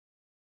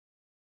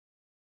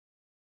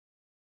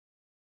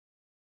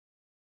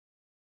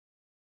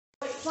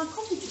for my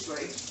coffee to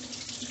brew.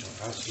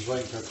 She's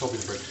waiting for her coffee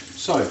to brew.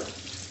 So,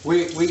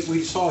 we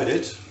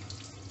decided,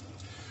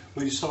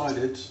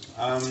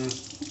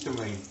 didn't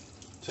we,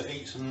 to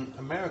eat some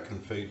American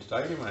food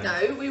today, didn't we?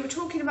 No, we were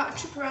talking about a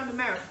trip around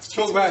America.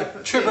 Talk about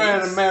a trip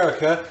around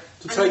America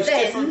to taste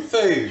different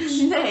foods.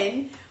 And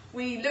then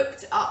we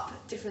looked up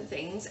different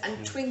things,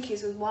 and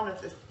Twinkies was one of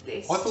the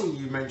list. I thought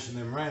you mentioned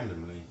them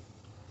randomly.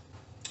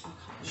 I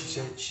can't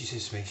remember. She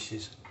says to me,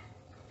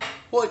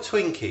 what are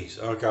Twinkies?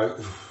 I go,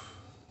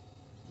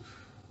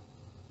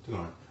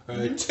 don't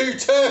know. Too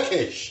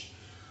Turkish.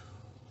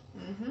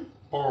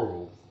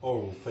 Oral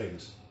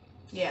things.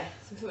 Yeah.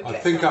 I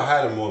think I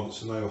had them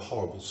once and they were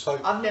horrible. So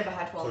I've never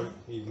had one.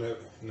 So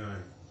no,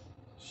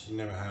 she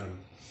never had them.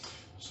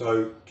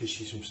 So, because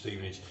she's from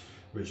Stevenage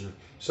originally.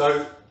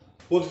 So,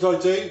 what did I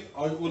do?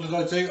 I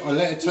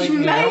let her take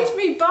me out. You made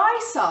me buy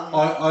some.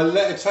 I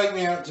let her take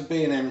me out to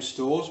B&M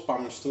stores,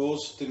 bum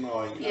stores, didn't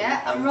I?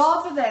 Yeah, and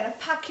rather than a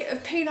packet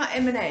of peanut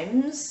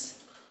M&Ms,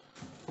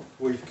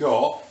 we've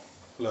got,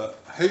 look,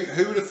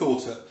 who would have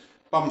thought that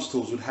bum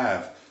stores would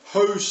have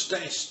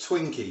Hostess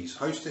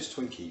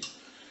Twinkies.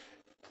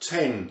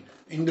 10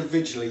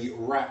 individually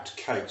wrapped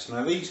cakes.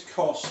 Now these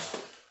cost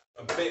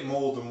a bit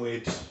more than we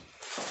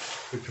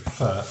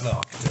prefer. No,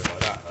 I can do it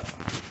like that.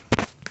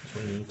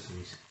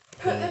 Twinkies.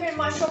 Put them in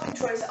my shopping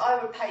trolleys. I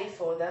would pay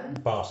for them.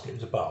 Basket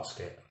was a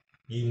basket.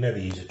 You never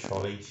use a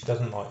trolley. She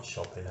doesn't like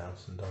shopping,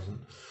 Alison doesn't.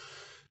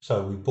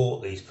 So we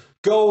bought these.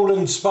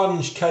 Golden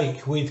sponge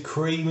cake with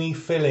creamy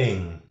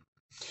filling.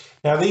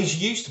 Now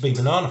these used to be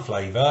banana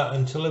flavour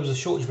until there was a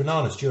shortage of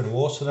bananas during the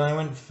war, so then I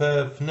went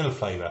for vanilla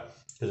flavour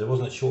because there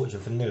wasn't a shortage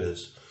of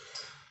vanillas,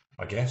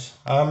 I guess.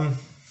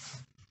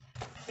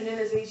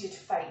 Vanilla's easy to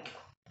fake.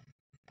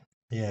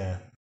 Yeah.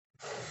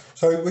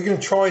 So we're going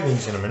to try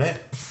these in a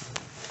minute.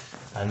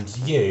 And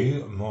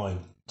you, my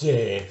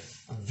dear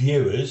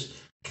viewers,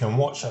 can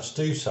watch us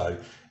do so.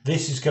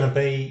 This is going to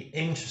be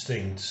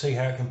interesting to see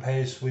how it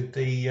compares with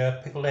the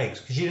pickled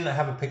eggs. Because you didn't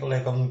have a pickled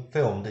egg on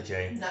film, did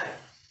you? No.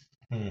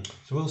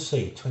 So we'll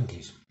see.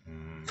 Twinkies.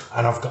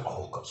 And I've got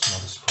some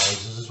other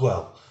surprises as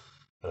well.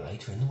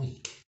 Later in the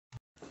week.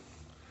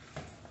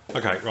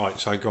 Okay, right.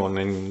 So go on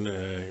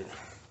then.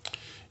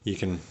 You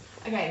can...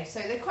 Okay, so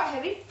they're quite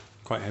heavy.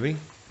 Quite heavy?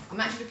 I'm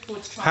actually looking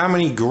forward to trying. How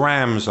many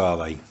grams are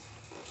they?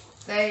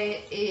 There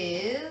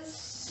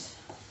is,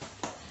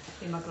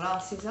 in my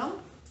glasses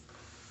on,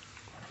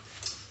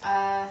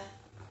 doesn't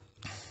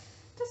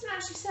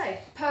actually say,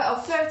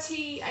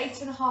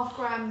 38.5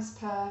 grams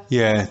per.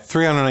 Yeah,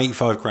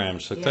 385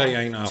 grams, so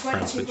 38.5 grams.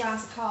 22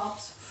 grams of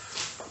carbs.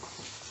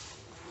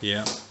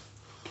 Yeah.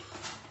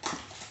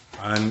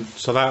 And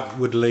so that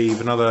would leave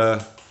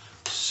another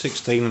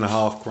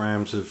 16.5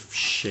 grams of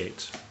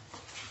shit.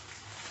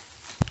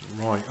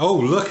 Right. Oh,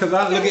 look at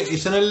that. Look at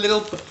it's in a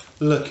little.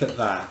 Look at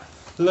that.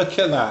 Look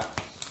at that.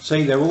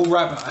 See, they're all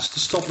wrapped. That's to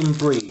stop them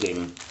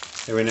breeding.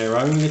 They're in their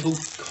own little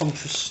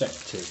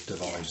contraceptive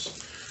device.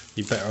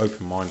 You better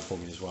open mine for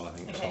me as well, I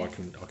think, okay. So I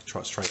can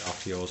try it straight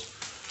after yours.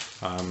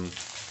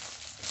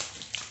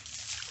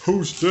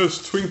 Hostess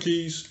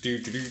Twinkies. Are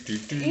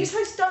you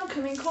supposed to dunk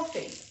them in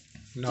coffee?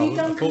 No,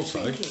 I thought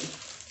so.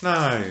 No,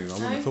 I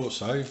wouldn't have thought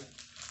so.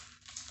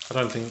 I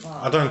don't think. Well,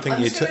 I don't think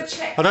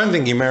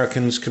the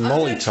Americans can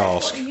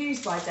multitask. What the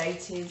use-by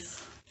date is.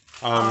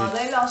 They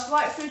last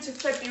right through to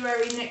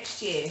February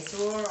next year,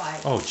 so all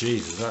right. Oh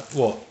Jesus, that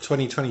what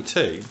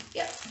 2022?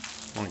 Yep.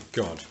 My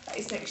God. That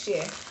is next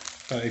year.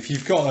 If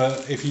you've got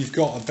a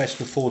best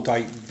before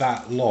date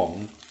that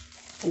long,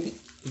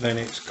 then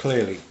it's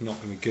clearly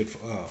not going to be good for.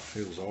 Oh, it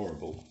feels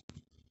horrible.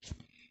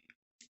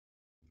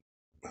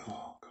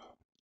 Oh God.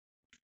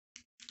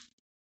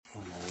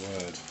 Oh my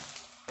word.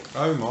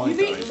 Oh my.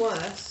 You've eaten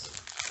worse.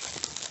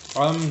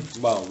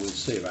 Well, we'll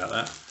see about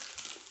that.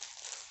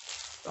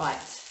 Right.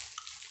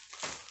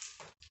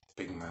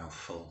 Big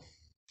mouthful.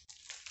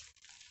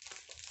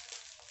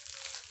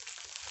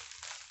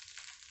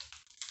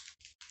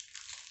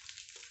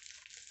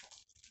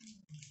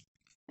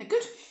 They're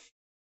good.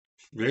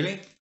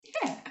 Really?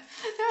 Yeah,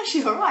 they're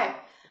actually alright.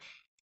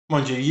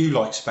 Mind you, you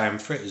like spam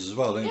fritters as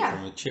well, don't you? Yeah.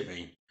 From a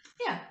chippy.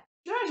 Yeah,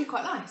 they're actually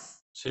quite nice.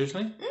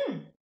 Seriously?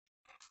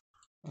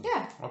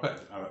 Yeah. I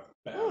bet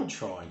I'd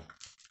try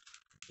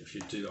if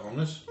you'd do that on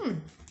us.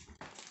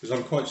 Because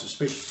I'm quite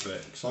suspicious of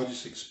it, because I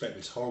just expect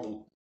this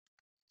horrible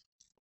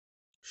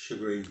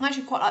sugary. I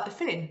actually quite like the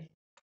filling.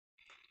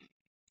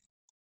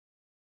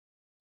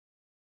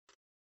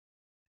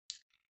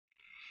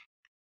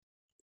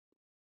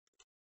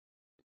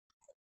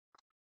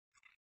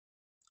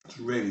 It's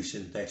really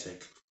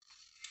synthetic.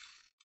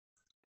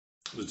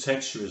 The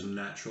texture isn't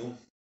natural.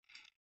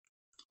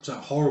 It's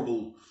that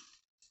horrible,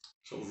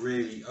 sort of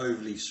really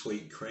overly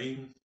sweet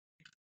cream.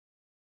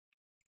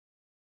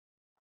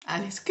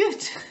 And it's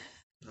good.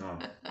 No,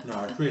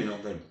 it's really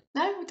not good.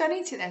 No, we don't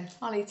eat it then.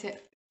 I'll eat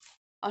it.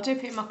 I'll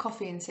dip it in my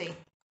coffee and tea.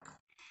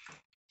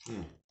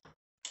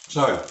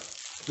 So,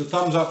 the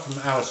thumbs up from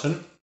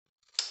Alison,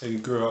 who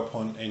grew up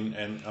on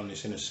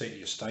this inner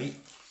city estate.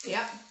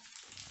 Yeah.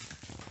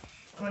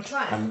 Want to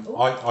try it? And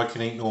I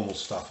can eat normal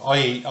stuff. I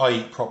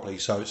eat properly,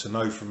 so it's a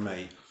no from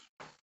me.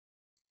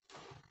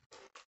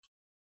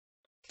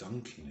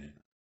 Dunking it.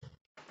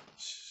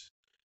 It's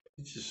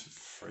just a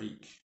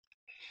freak.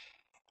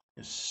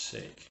 It's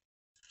sick.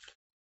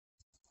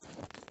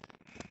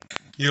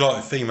 You like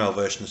a female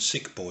version of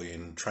Sick Boy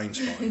in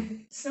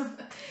Trainspotting.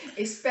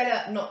 It's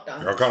better not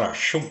done. You're gonna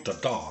shoot the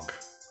dog.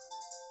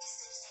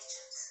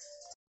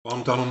 Well,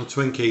 I'm done on the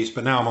Twinkies,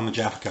 but now I'm on the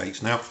Jaffa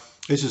Cakes. Now,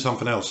 this is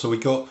something else. So we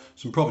got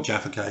some proper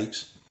Jaffa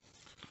Cakes.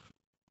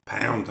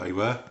 £1 they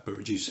were, but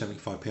reduced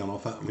 75p on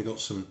offer. And we got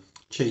some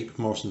cheap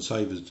Morrison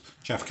Savers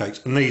Jaffa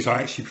Cakes. And these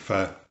I actually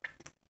prefer.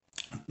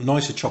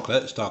 Nicer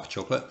chocolate, it's darker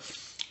chocolate.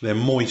 They're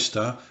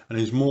moister and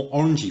there's more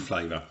orangey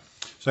flavour.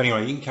 So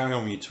anyway, you can carry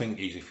on with your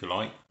Twinkies if you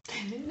like.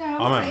 No,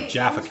 I'm having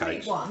Jaffa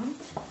Cakes. One.